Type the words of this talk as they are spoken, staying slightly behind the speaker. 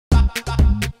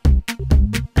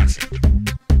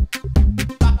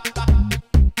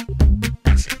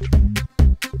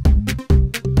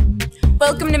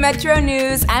Welcome to Metro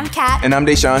News. I'm Kat. And I'm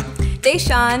Deshaun.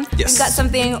 Deshaun, Yes. we've got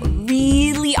something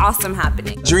really awesome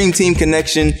happening. Dream Team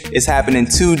Connection is happening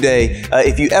today.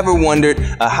 If you ever wondered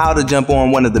how to jump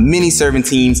on one of the many serving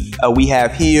teams we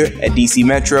have here at DC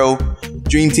Metro,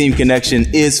 Dream Team Connection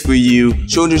is for you.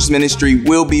 Children's ministry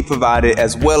will be provided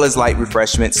as well as light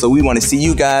refreshments. So we want to see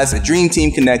you guys at Dream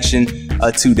Team Connection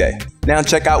today. Now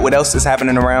check out what else is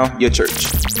happening around your church.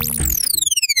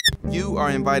 You are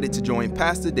invited to join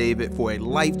Pastor David for a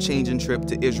life-changing trip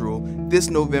to Israel this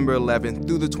November 11th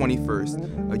through the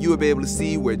 21st. You will be able to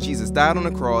see where Jesus died on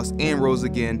the cross and rose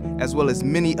again, as well as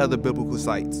many other biblical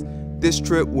sites. This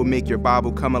trip will make your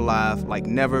Bible come alive like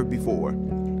never before.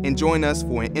 And join us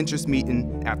for an interest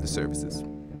meeting after services.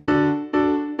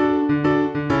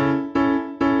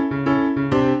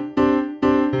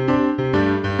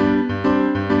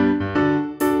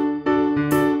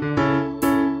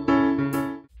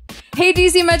 Hey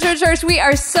DC Metro Church, we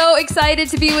are so excited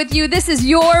to be with you. This is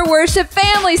your worship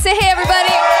family. Say hey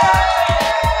everybody.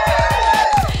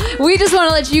 We just want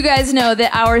to let you guys know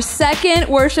that our second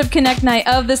Worship Connect night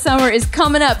of the summer is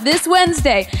coming up this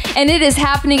Wednesday, and it is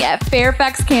happening at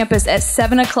Fairfax campus at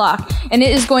 7 o'clock, and it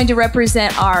is going to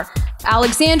represent our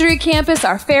Alexandria campus,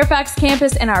 our Fairfax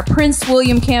campus, and our Prince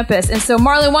William campus. And so,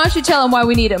 Marlon, why don't you tell them why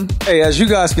we need them? Hey, as you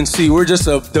guys can see, we're just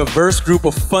a diverse group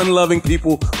of fun-loving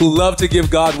people who love to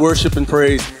give God worship and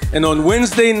praise. And on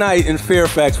Wednesday night in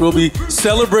Fairfax, we'll be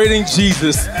celebrating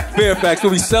Jesus. Fairfax,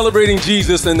 we'll be celebrating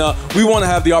Jesus, and we want to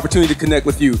have the opportunity to connect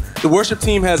with you. The worship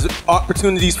team has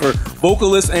opportunities for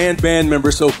vocalists and band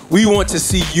members, so we want to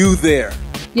see you there.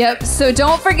 Yep, so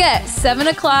don't forget, 7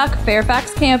 o'clock,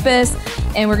 Fairfax campus,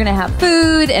 and we're gonna have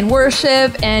food and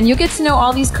worship, and you'll get to know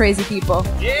all these crazy people.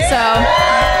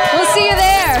 Yeah! So, we'll see you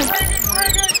there.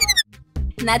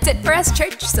 And that's it for us,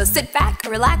 church. So sit back,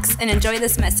 relax, and enjoy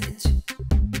this message.